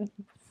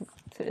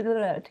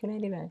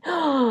 $2.99.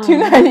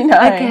 $2.99.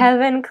 A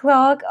Kevin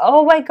clock.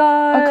 Oh my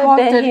god. A clock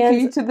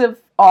dedicated to the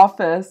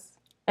office.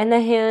 And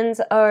the hands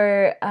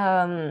are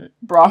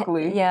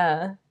broccoli.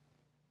 Yeah.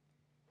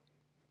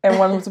 And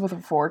one was with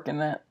a fork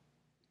in it.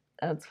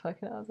 That's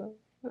fucking awesome.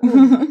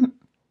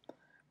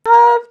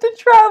 Have to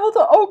travel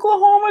to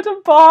Oklahoma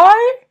to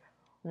buy?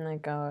 Oh my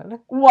god.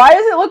 Why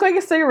does it look like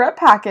a cigarette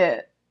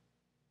packet?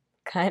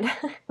 Kind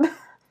of.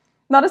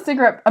 Not a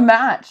cigarette, a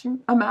matchbox.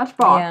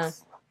 Yeah.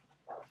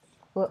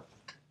 Well,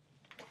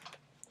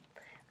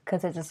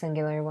 because it's a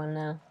singular one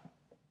now.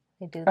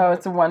 They do that. Oh,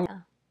 it's a one. Yeah.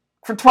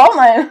 For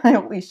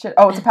 $12.99, holy shit.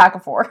 Oh, it's a pack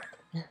of 4.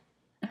 Okay,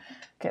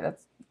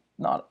 that's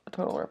not a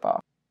total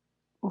ripoff.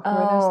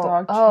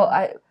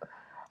 A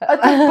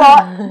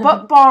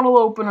butt bottle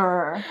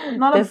opener.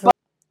 Not a butt.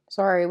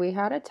 Sorry, we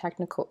had a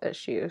technical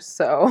issue,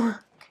 so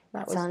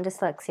that was on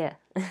dyslexia.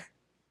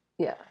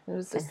 Yeah, it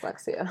was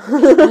dyslexia.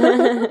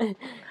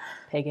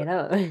 Pick it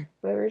up. But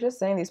we were just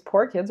saying, these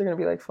poor kids are gonna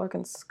be like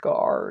fucking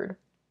scarred.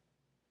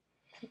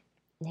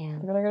 Yeah.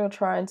 They're gonna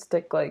try and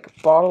stick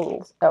like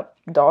bottles up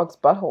dogs'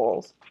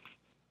 buttholes.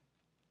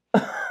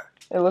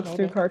 It looks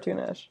too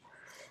cartoonish.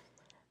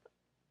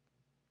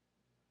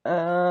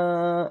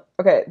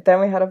 Okay, then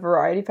we had a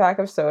variety pack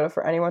of soda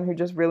for anyone who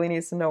just really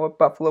needs to know what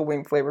buffalo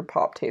wing flavored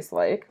pop tastes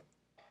like.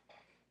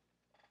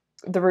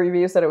 The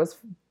review said it was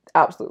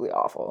absolutely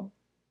awful.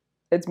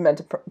 It's meant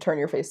to turn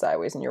your face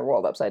sideways and your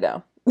world upside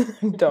down.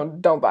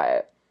 Don't buy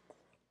it.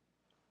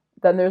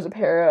 Then there's a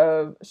pair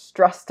of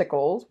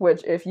Stressticles,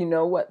 which if you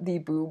know what the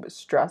boob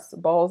stress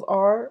balls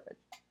are,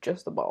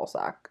 just a ball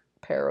sack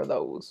pair of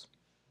those.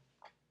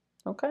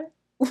 Okay?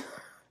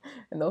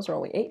 And those are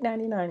only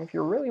 $8.99 if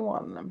you're really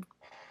wanting them.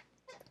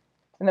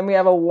 And then we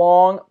have a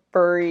long,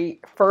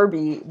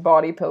 Furby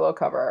body pillow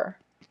cover.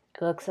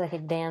 It looks like a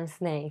damn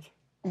snake.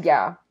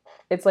 Yeah.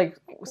 It's like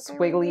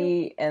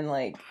squiggly and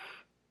like,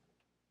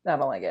 I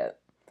don't like it.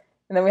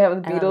 And then we have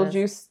the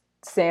Beetlejuice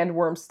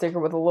sandworm sticker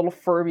with a little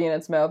Furby in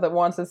its mouth that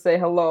wants to say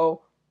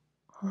hello.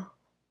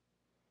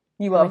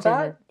 You love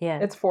that? Yeah.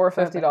 It's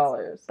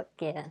 $4.50.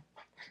 Yeah.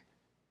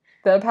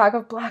 Then a pack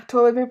of black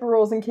toilet paper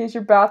rolls in case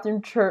your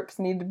bathroom chirps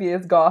need to be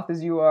as goth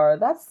as you are.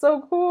 That's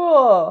so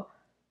cool.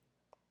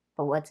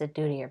 But what's it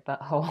do to your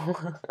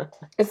butthole?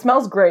 It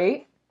smells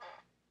great.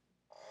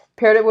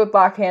 Paired it with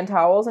black hand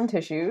towels and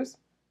tissues.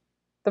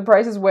 The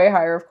price is way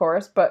higher, of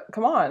course, but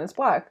come on, it's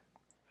black.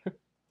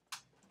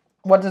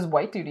 What does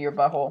white do to your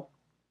butthole?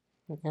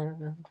 I don't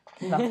know.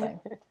 Nothing.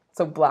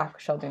 So black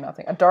shall do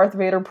nothing. A Darth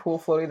Vader pool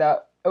floaty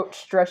that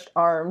outstretched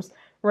arms,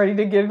 ready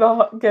to give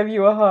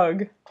you a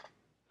hug,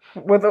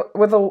 with a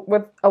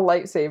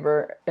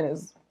lightsaber in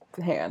his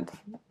hand.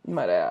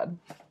 Might add.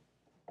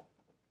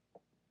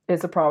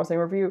 It's a promising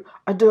review.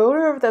 A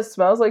deodorant that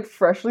smells like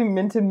freshly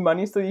minted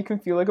money, so you can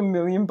feel like $1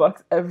 million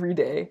every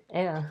day.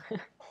 Ew.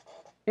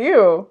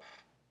 Ew.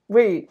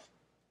 Wait.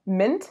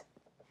 Mint?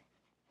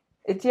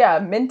 It's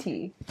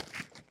minty.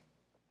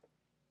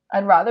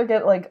 I'd rather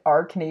get like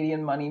our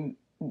Canadian money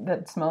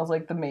that smells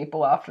like the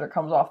maple after it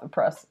comes off the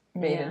press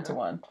made into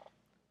one.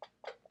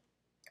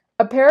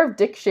 A pair of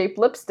dick-shaped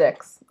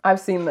lipsticks. I've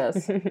seen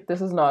this.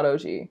 This is not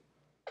OG.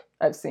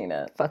 I've seen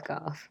it. Fuck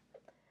off.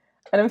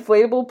 An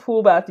inflatable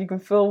pool bath you can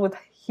fill with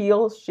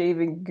heel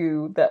shaving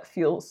goo that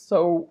feels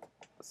so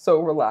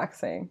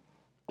relaxing.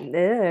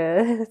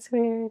 Ew, that's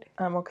weird.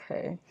 I'm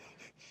okay.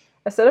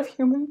 A set of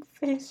human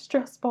face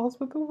stress balls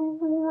with a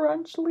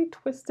raunchily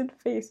twisted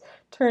face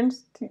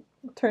turns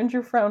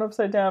your frown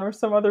upside down or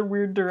some other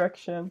weird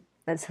direction.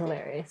 That's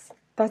hilarious.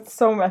 That's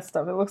so messed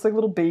up. It looks like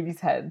little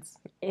babies' heads.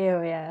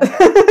 Ew, yeah.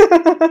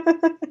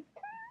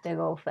 Big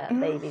old fat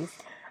babies.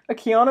 A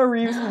Keanu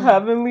Reeves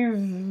heavenly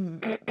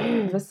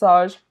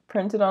visage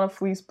printed on a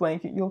fleece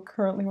blanket you'll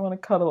currently want to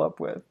cuddle up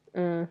with.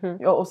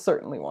 Mm-hmm. You'll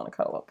certainly want to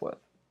cuddle up with.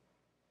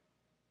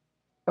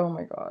 Oh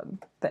my god.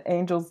 The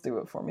angels do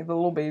it for me. The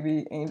little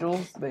baby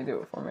angels, they do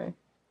it for me.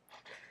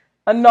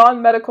 A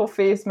non-medical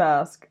face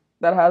mask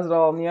that has it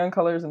all. Neon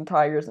colors and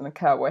tigers and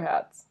cowboy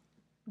hats.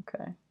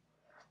 Okay.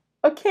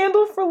 A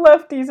candle for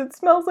lefties. It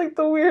smells like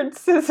the weird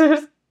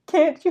scissors.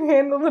 Can't you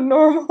handle the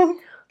normal?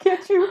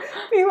 Can't you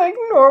be like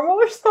normal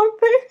or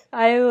something?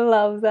 I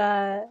love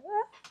that.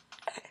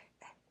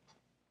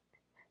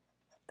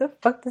 The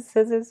fuck does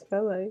scissors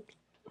smell like?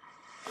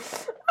 I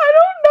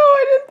don't know.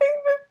 I didn't think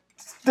that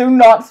Do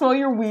not smell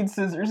your weed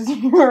scissors.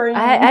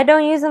 I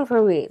don't use them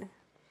for weed.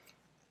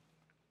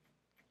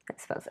 It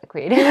smells like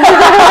weed.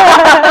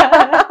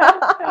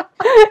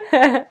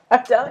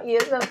 I don't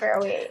use them for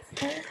weed.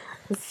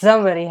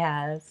 Somebody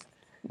has.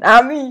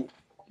 Not me.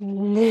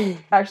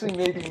 Actually,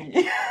 maybe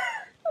me.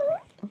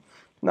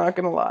 Not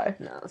gonna lie.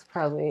 No, it's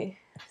probably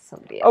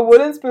somebody else. A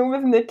wooden spoon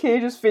with Nick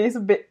Cage's face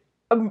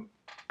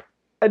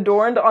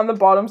adorned on the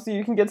bottom so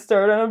you can get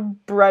started on a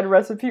bread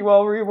recipe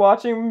while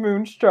rewatching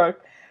Moonstruck.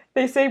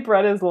 They say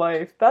bread is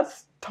life.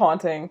 That's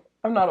taunting.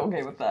 I'm not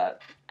okay with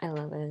that. I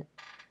love it.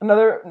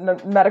 Another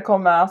medical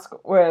mask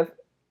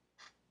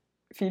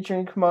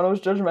featuring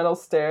Kimono's judgmental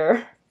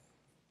stare.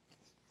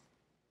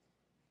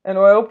 An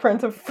oil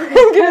print of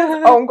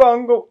Franken's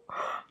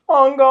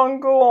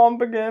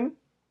Ongongo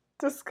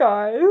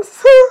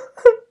disguise.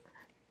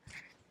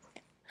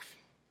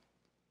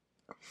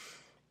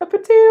 A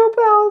potato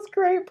pal is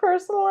great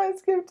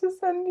personalized gift to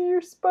send to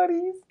your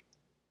spuddies.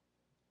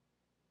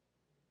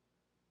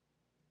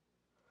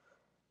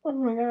 Oh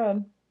my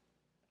god.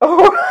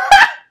 Oh.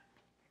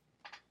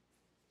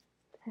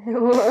 It's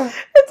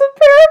a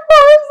pair of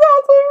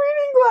horizontal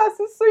reading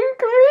glasses so you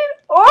can read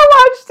or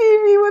watch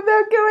TV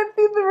without going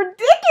through the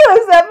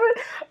ridiculous effort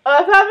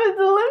of having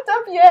to lift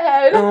up your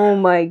head. Oh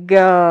my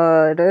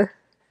god.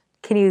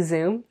 Can you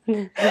zoom?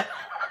 Did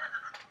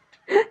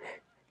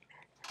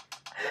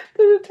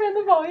it turn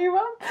the volume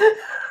up?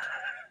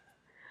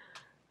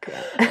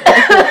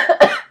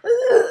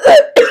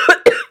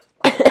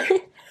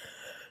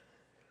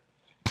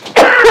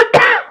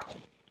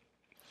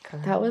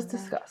 That was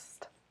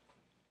disgust.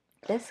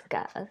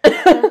 Disgust.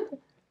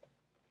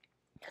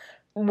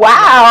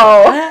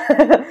 Wow!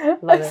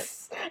 Love it.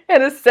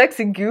 And a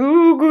sexy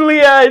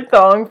googly-eyed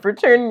thong for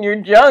turning your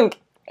junk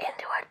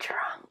into a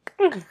trunk.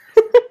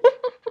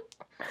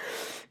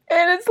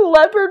 And it's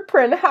leopard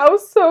print. How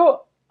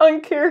so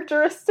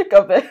uncharacteristic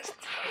of it.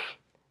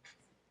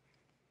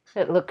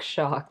 It looks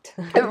shocked.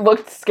 It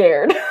looked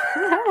scared.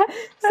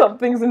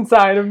 Something's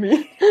inside of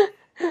me.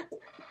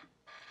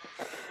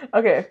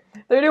 Okay,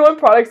 31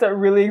 products that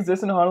really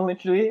exist in Honda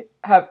literally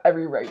have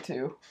every right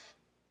to.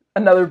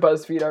 Another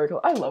BuzzFeed article.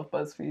 I love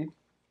BuzzFeed.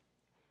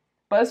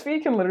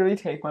 BuzzFeed can literally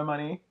take my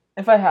money.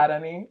 If I had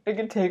any, it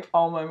could take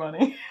all my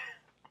money.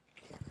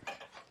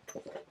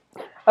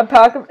 A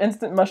pack of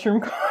instant mushroom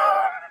coffee.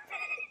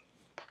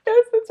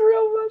 Yes, it's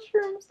real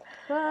mushrooms.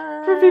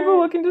 What? For people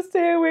looking to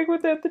stay awake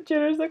without the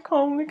jitters that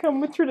commonly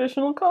come with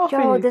traditional coffee.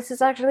 Yo, this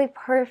is actually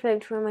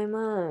perfect for my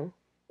mom.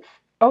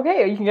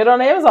 Okay, you can get it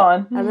on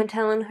Amazon. I've been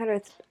telling her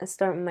to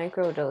start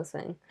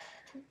microdosing.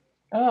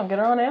 Oh, get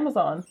her on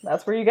Amazon.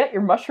 That's where you get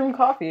your mushroom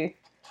coffee.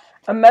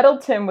 A metal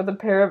tin with a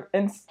pair of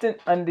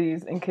instant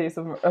undies in case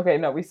of... Okay,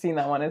 no, we've seen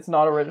that one. It's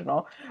not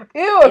original.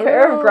 Ew, a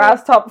pair of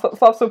grass top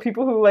flip-flops so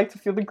people who like to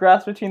feel the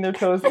grass between their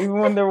toes even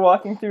when they're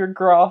walking through a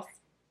gross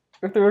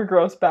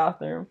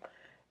bathroom.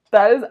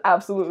 That is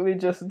absolutely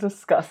just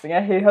disgusting.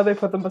 I hate how they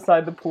put them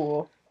beside the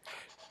pool.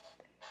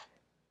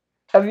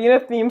 A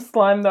Vena-themed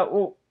slime that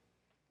will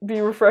be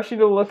refreshing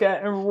to look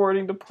at and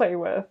rewarding to play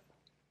with.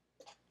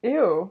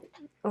 Ew.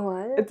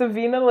 What? It's a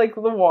Vena like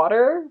the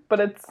water,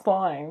 but it's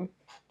slime.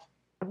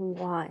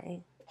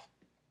 Why?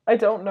 I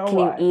don't know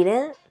why. Can you eat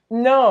it?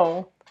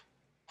 No.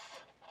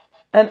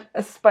 And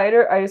a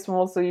spider ice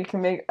mold so you can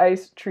make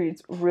ice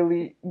treats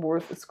really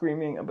worth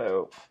screaming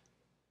about.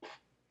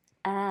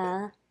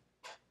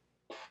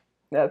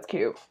 That's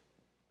cute.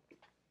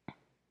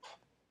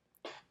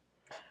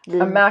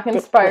 A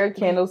Mac-inspired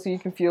candle so you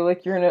can feel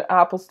like you're in an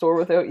Apple store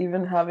without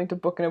even having to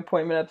book an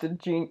appointment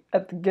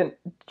at the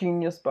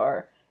Genius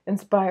Bar.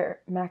 Inspire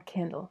Mac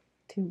candle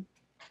 2.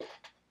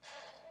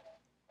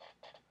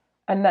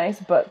 A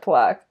nice butt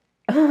plaque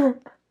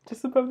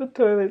just above the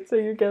toilet so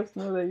your guests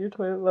know that your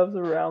toilet loves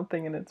a round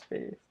thing in its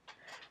face.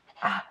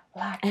 I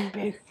like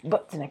big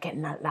butts and I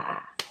cannot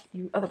lie.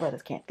 You other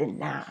brothers can't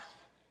deny.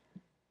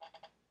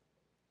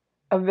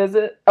 A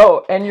visit.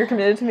 Oh, and you're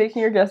committed to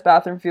making your guest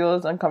bathroom feel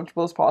as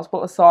uncomfortable as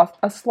possible.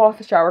 A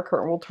sloth shower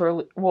curtain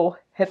will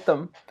hit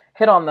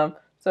on them.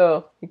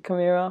 So you come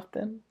here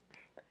often.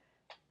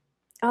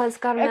 Oh, it's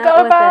got a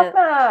bath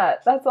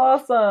mat. That's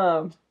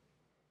awesome.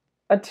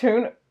 A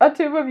tube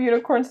of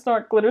unicorn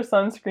snort glitter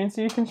sunscreen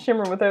so you can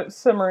shimmer without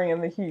simmering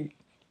in the heat.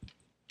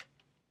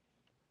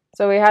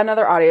 So we had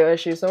another audio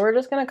issue, so we're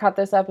just gonna cut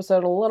this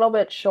episode a little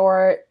bit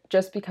short,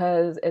 just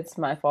because it's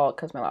my fault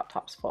because my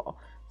laptop's full.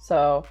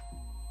 So.